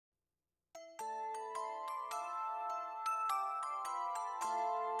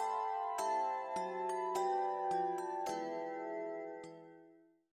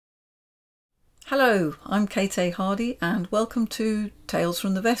Hello, I'm Kate A. Hardy and welcome to Tales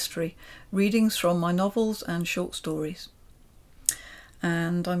from the Vestry, readings from my novels and short stories.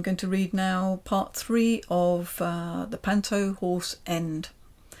 And I'm going to read now part 3 of the Panto Horse End.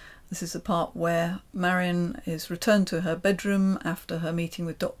 This is the part where Marion is returned to her bedroom after her meeting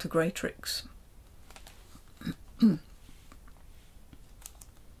with Dr. Greatrix.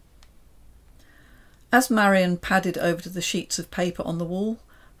 As Marion padded over to the sheets of paper on the wall,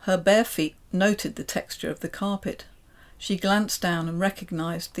 her bare feet noted the texture of the carpet. She glanced down and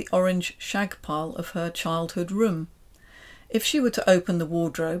recognised the orange shag pile of her childhood room. If she were to open the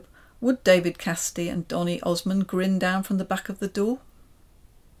wardrobe, would David Cassidy and Donny Osmond grin down from the back of the door?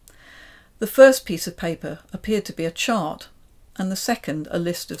 The first piece of paper appeared to be a chart, and the second a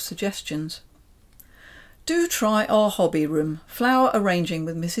list of suggestions. Do try our hobby room, flower arranging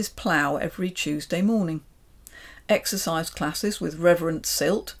with Mrs. Plough every Tuesday morning. Exercise classes with Reverend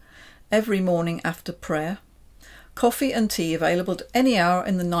Silt every morning after prayer. Coffee and tea available at any hour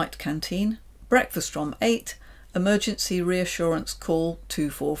in the night canteen. Breakfast from 8. Emergency reassurance call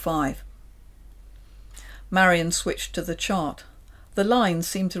 245. Marion switched to the chart. The lines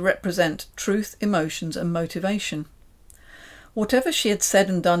seemed to represent truth, emotions and motivation. Whatever she had said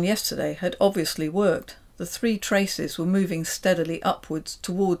and done yesterday had obviously worked. The 3 traces were moving steadily upwards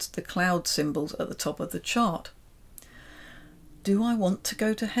towards the cloud symbols at the top of the chart. Do I want to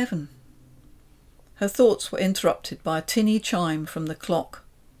go to heaven? Her thoughts were interrupted by a tinny chime from the clock.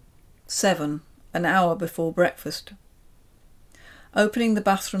 7, an hour before breakfast. Opening the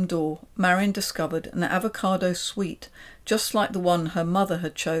bathroom door, Marion discovered an avocado sweet, just like the one her mother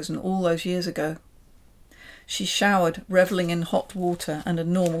had chosen all those years ago. She showered, revelling in hot water and a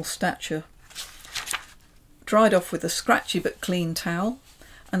normal stature, dried off with a scratchy but clean towel,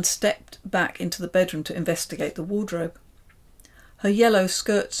 and stepped back into the bedroom to investigate the wardrobe. Her yellow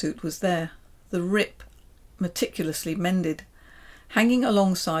skirt suit was there, the rip meticulously mended. Hanging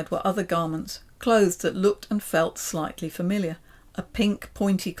alongside were other garments, clothes that looked and felt slightly familiar. A pink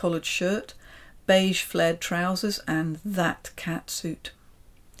pointy-collared shirt, beige flared trousers, and that cat suit.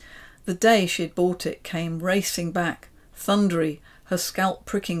 The day she had bought it came racing back, thundery, her scalp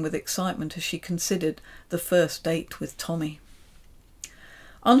pricking with excitement as she considered the first date with Tommy.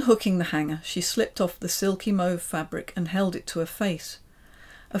 Unhooking the hanger, she slipped off the silky mauve fabric and held it to her face.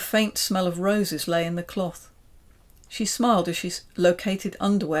 A faint smell of roses lay in the cloth. She smiled as she located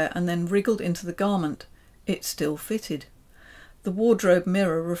underwear and then wriggled into the garment. It still fitted. The wardrobe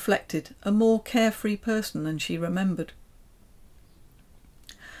mirror reflected a more carefree person than she remembered.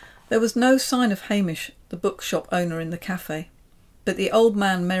 There was no sign of Hamish, the bookshop owner, in the cafe, but the old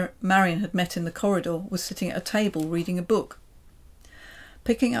man Marion had met in the corridor was sitting at a table reading a book.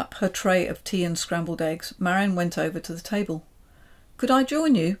 Picking up her tray of tea and scrambled eggs, Marion went over to the table. "Could I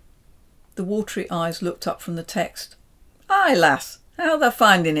join you?" The watery eyes looked up from the text. "Aye, lass, how thou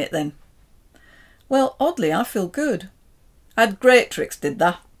finding it then?" "Well, oddly, I feel good." "Had Greatrix, did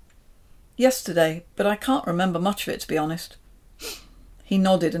tha?" "Yesterday, but I can't remember much of it, to be honest." He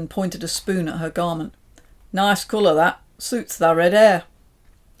nodded and pointed a spoon at her garment. "Nice colour that, suits thy red hair."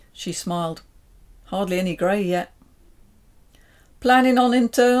 She smiled. "Hardly any grey yet." "Planning on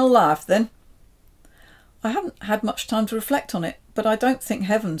internal life, then?" "I haven't had much time to reflect on it, but I don't think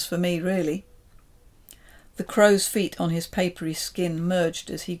heaven's for me, really." The crow's feet on his papery skin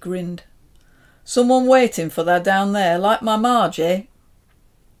merged as he grinned. "Someone waiting for thou down there, like my Marge, eh?"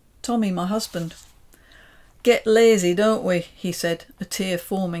 "Tommy, my husband." "Get lazy, don't we?" he said, a tear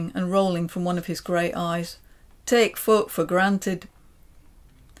forming and rolling from one of his grey eyes. "Take folk for granted."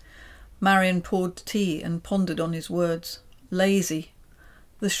 Marion poured tea and pondered on his words. Lazy.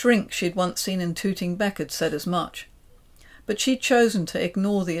 The shrink she had once seen in Tooting Bec had said as much. But she'd chosen to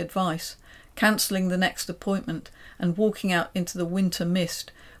ignore the advice, cancelling the next appointment and walking out into the winter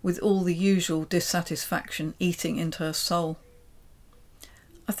mist with all the usual dissatisfaction eating into her soul.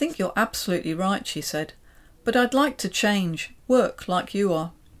 "I think you're absolutely right," she said, "but I'd like to change, work like you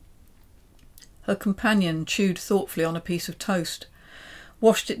are." Her companion chewed thoughtfully on a piece of toast,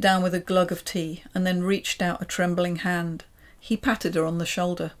 washed it down with a glug of tea, and then reached out a trembling hand. He patted her on the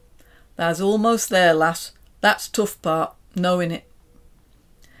shoulder. "Thou's almost there, lass. That's tough part, knowing it."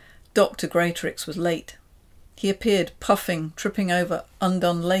 Dr. Greatrix was late. He appeared puffing, tripping over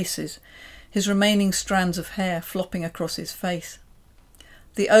undone laces, his remaining strands of hair flopping across his face.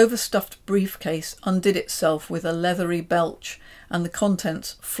 The overstuffed briefcase undid itself with a leathery belch, and the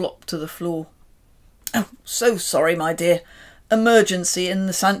contents flopped to the floor. "Oh, so sorry, my dear. Emergency in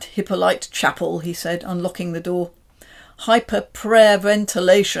the St. Hippolyte Chapel," he said, unlocking the door.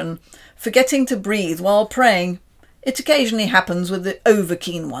 "Hyperventilation. Forgetting to breathe while praying. It occasionally happens with the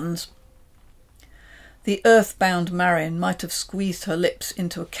over-keen ones." The earthbound Marion might have squeezed her lips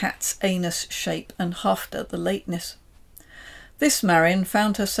into a cat's anus shape and huffed at the lateness. This Marion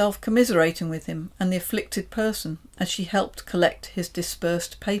found herself commiserating with him and the afflicted person as she helped collect his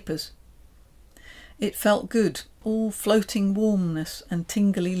dispersed papers. It felt good, all floating warmness and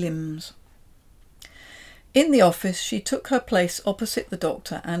tingly limbs. In the office she took her place opposite the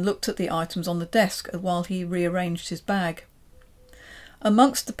doctor and looked at the items on the desk while he rearranged his bag.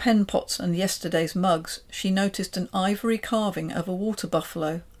 Amongst the pen pots and yesterday's mugs she noticed an ivory carving of a water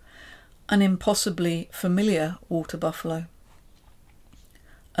buffalo, an impossibly familiar water buffalo.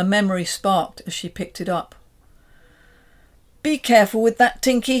 A memory sparked as she picked it up. "Be careful with that,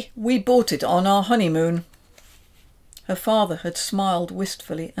 Tinky. We bought it on our honeymoon." Her father had smiled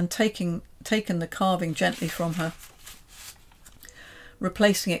wistfully and taken the carving gently from her,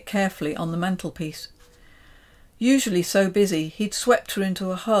 replacing it carefully on the mantelpiece. Usually so busy, he'd swept her into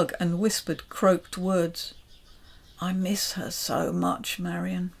a hug and whispered croaked words. "I miss her so much,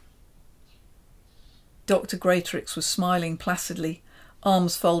 Marion." Dr. Greatorex was smiling placidly,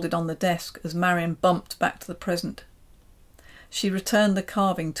 arms folded on the desk, as Marion bumped back to the present. She returned the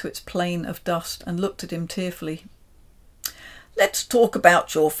carving to its plane of dust and looked at him tearfully. "Let's talk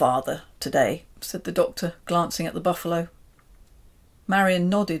about your father today," said the doctor, glancing at the buffalo. Marion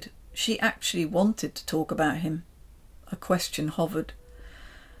nodded. She actually wanted to talk about him. A question hovered.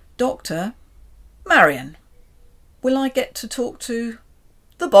 "Doctor?" "Marion." "Will I get to talk to—"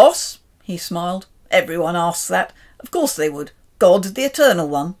 "The boss?" He smiled. "Everyone asks that. Of course they would. God, the Eternal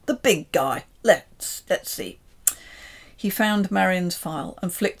One, the big guy. Let's see." He found Marion's file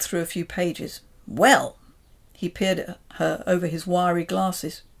and flicked through a few pages. "Well," he peered at her over his wiry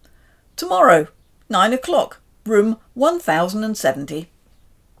glasses. "Tomorrow, 9 o'clock, room 1070.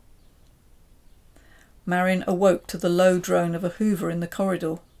 Marion awoke to the low drone of a hoover in the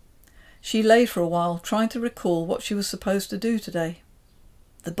corridor. She lay for a while, trying to recall what she was supposed to do today.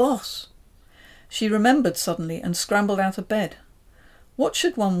 The boss! She remembered suddenly and scrambled out of bed. What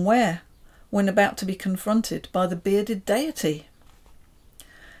should one wear when about to be confronted by the bearded deity?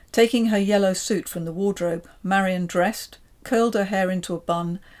 Taking her yellow suit from the wardrobe, Marion dressed, curled her hair into a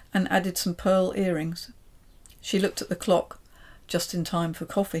bun and added some pearl earrings. She looked at the clock, just in time for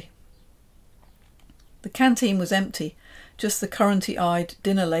coffee. The canteen was empty, just the curranty-eyed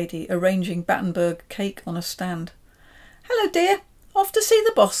dinner lady arranging Battenberg cake on a stand. "Hello, dear. Off to see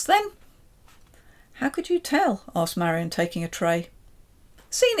the boss, then?" "How could you tell?" asked Marion, taking a tray.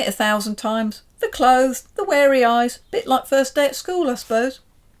 "Seen it 1,000 times. The clothes, the wary eyes. Bit like first day at school, I suppose."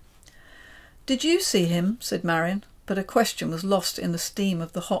 "Did you see him?" said Marion, but her question was lost in the steam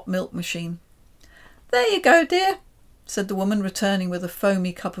of the hot milk machine. "There you go, dear," said the woman, returning with a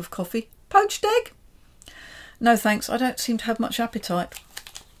foamy cup of coffee. "Poached egg?" "No, thanks. I don't seem to have much appetite."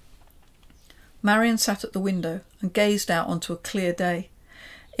 Marion sat at the window and gazed out onto a clear day.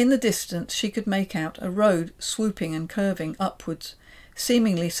 In the distance she could make out a road swooping and curving upwards,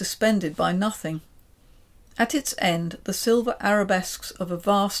 seemingly suspended by nothing. At its end the silver arabesques of a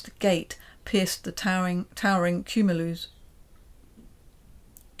vast gate pierced the towering cumulus.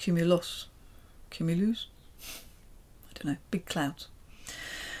 Cumulus? I don't know. Big clouds.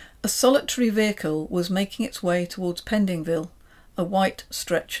 A solitary vehicle was making its way towards Pendingville, a white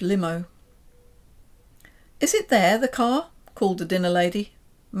stretch limo. "Is it there, the car?" called the dinner lady.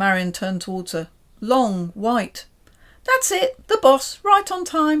 Marion turned towards her. "Long, white." "That's it, the boss, right on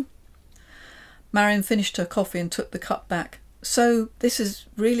time." Marion finished her coffee and took the cup back. "So this is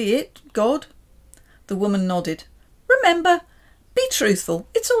really it, God?" The woman nodded. "Remember, be truthful.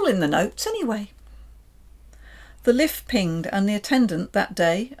 It's all in the notes anyway." The lift pinged and the attendant that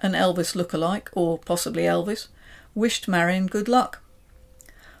day, an Elvis look-alike, or possibly Elvis, wished Marion good luck.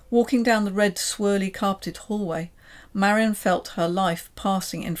 Walking down the red swirly carpeted hallway, Marion felt her life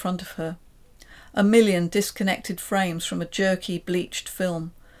passing in front of her. A million disconnected frames from a jerky bleached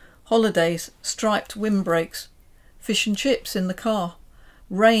film. Holidays, striped windbreaks, fish and chips in the car,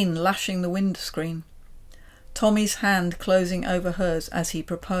 rain lashing the windscreen. Tommy's hand closing over hers as he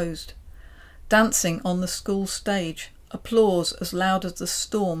proposed. Dancing on the school stage, applause as loud as the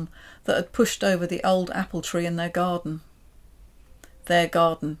storm that had pushed over the old apple tree in their garden. Their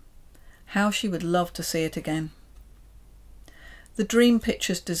garden. How she would love to see it again. The dream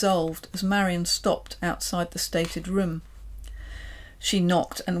pictures dissolved as Marion stopped outside the stated room. She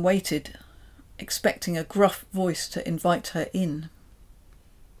knocked and waited, expecting a gruff voice to invite her in.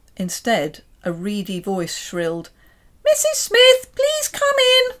 Instead, a reedy voice shrilled, "Mrs. Smith, please come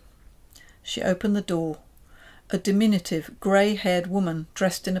in." She opened the door. A diminutive, grey-haired woman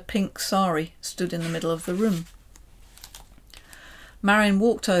dressed in a pink sari stood in the middle of the room. Marion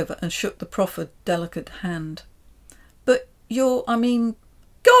walked over and shook the proffered, delicate hand. "But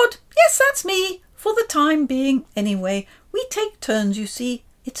God, yes, that's me. For the time being, anyway. We take turns, you see.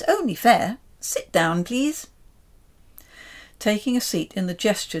 It's only fair. Sit down, please." Taking a seat in the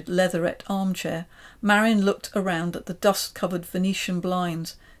gestured leatherette armchair, Marion looked around at the dust-covered Venetian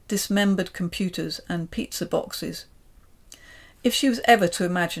blinds, dismembered computers and pizza boxes. If she was ever to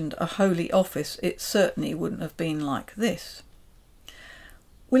imagine a holy office, it certainly wouldn't have been like this.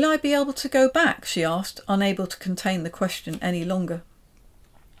 "Will I be able to go back?" she asked, unable to contain the question any longer.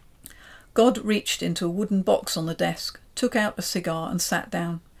 God reached into a wooden box on the desk, took out a cigar and sat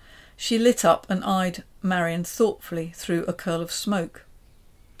down. She lit up and eyed Marion thoughtfully through a curl of smoke.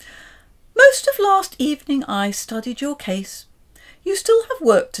 "Most of last evening I studied your case. You still have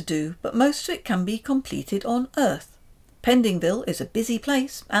work to do, but most of it can be completed on Earth. Pendingville is a busy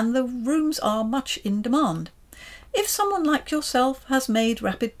place, and the rooms are much in demand. If someone like yourself has made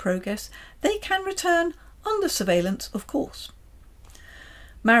rapid progress, they can return under surveillance, of course."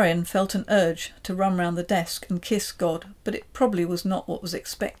 Marion felt an urge to run round the desk and kiss God, but it probably was not what was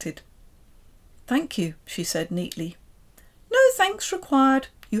expected. "Thank you," she said neatly. "No thanks required.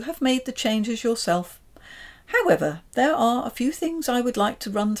 You have made the changes yourself. However, there are a few things I would like to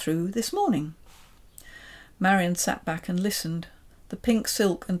run through this morning." Marion sat back and listened, the pink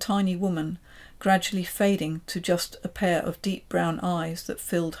silk and tiny woman gradually fading to just a pair of deep brown eyes that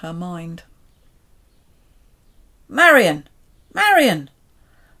filled her mind. "Marion! Marion!"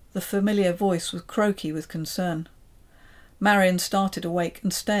 The familiar voice was croaky with concern. Marion started awake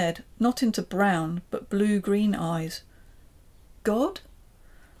and stared, not into brown, but blue-green eyes. "God?"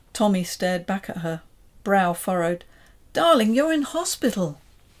 Tommy stared back at her, brow furrowed. "Darling, you're in hospital."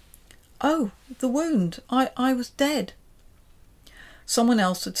 "Oh, the wound. I was dead." Someone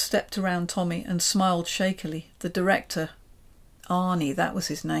else had stepped around Tommy and smiled shakily. The director. Arnie, that was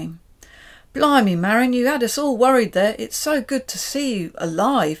his name. "Blimey, Marion, you had us all worried there. It's so good to see you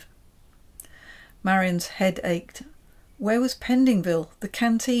alive." Marion's head ached. Where was Pendingville, the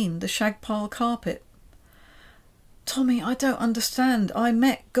canteen, the shag-pile carpet? "Tommy, I don't understand. I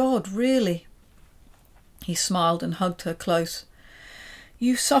met God, really." He smiled and hugged her close.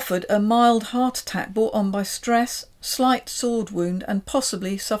 "You suffered a mild heart attack brought on by stress, slight sword wound and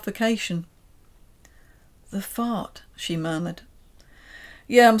possibly suffocation." "The fart," she murmured.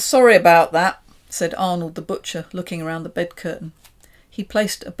 "Yeah, I'm sorry about that," said Arnold the butcher, looking around the bed curtain. He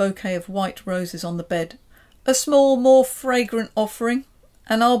placed a bouquet of white roses on the bed. "A small, more fragrant offering,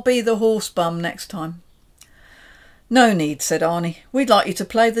 and I'll be the horse bum next time." "No need," said Arnie. "We'd like you to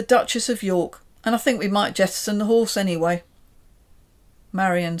play the Duchess of York, and I think we might jettison the horse anyway."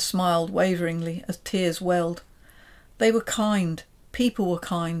 Marion smiled waveringly as tears welled. They were kind. People were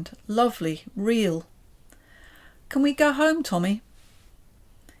kind. Lovely. Real. "Can we go home, Tommy?"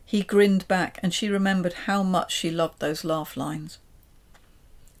 He grinned back, and she remembered how much she loved those laugh lines.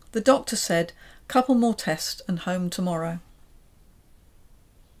 The doctor said, "Couple more tests and home tomorrow."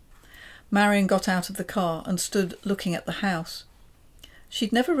 Marion got out of the car and stood looking at the house.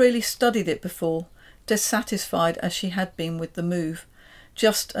 She'd never really studied it before, dissatisfied as she had been with the move.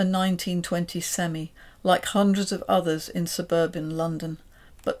 Just a 1920s semi, like hundreds of others in suburban London.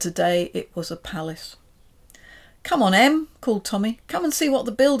 But today it was a palace. "Come on, Em," called Tommy. "Come and see what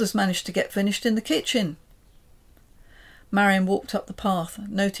the builders managed to get finished in the kitchen." Marion walked up the path,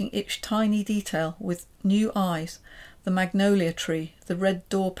 noting each tiny detail with new eyes, the magnolia tree, the red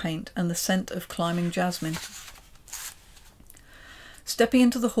door paint and the scent of climbing jasmine. Stepping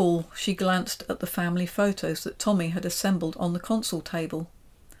into the hall, she glanced at the family photos that Tommy had assembled on the console table.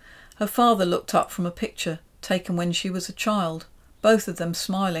 Her father looked up from a picture taken when she was a child, both of them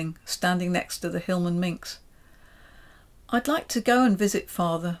smiling, standing next to the Hillman minx. "I'd like to go and visit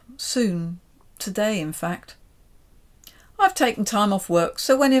Father, soon, today in fact." "I've taken time off work,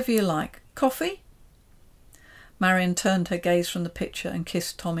 so whenever you like. Coffee?" Marion turned her gaze from the picture and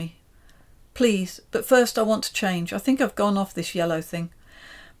kissed Tommy. "Please, but first I want to change. I think I've gone off this yellow thing.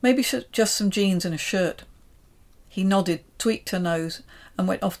 Maybe just some jeans and a shirt." He nodded, tweaked her nose, and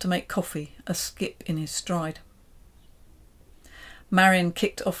went off to make coffee, a skip in his stride. Marion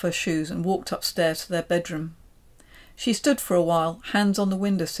kicked off her shoes and walked upstairs to their bedroom. She stood for a while, hands on the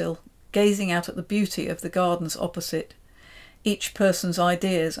windowsill, gazing out at the beauty of the gardens opposite, each person's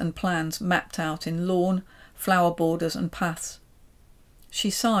ideas and plans mapped out in lawn, flower borders and paths. She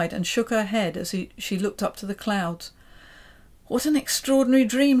sighed and shook her head as she looked up to the clouds. What an extraordinary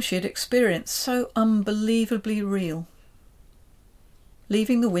dream she had experienced, so unbelievably real.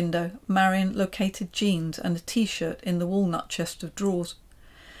 Leaving the window, Marion located jeans and a t-shirt in the walnut chest of drawers.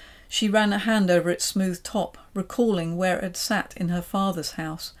 She ran a hand over its smooth top, recalling where it had sat in her father's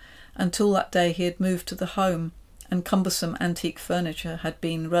house, until that day he had moved to the home and cumbersome antique furniture had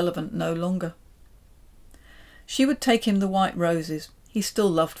been relevant no longer. She would take him the white roses. He still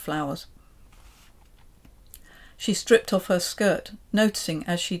loved flowers. She stripped off her skirt, noticing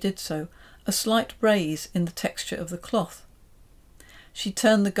as she did so a slight raise in the texture of the cloth. She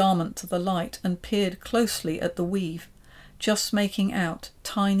turned the garment to the light and peered closely at the weave, just making out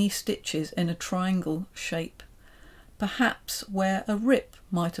tiny stitches in a triangle shape, perhaps where a rip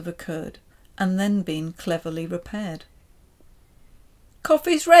might have occurred and then been cleverly repaired.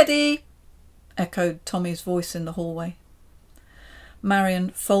 "Coffee's ready!" echoed Tommy's voice in the hallway.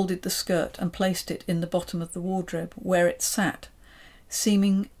 Marion folded the skirt and placed it in the bottom of the wardrobe, where it sat,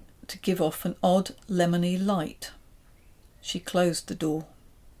 seeming to give off an odd lemony light. She closed the door.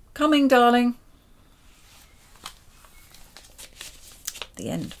 "Coming, darling." The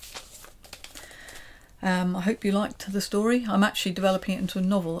end. I hope you liked the story. I'm actually developing it into a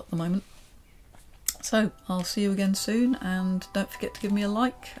novel at the moment. So I'll see you again soon, and don't forget to give me a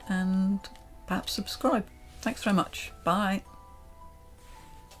like and perhaps subscribe. Thanks very much. Bye.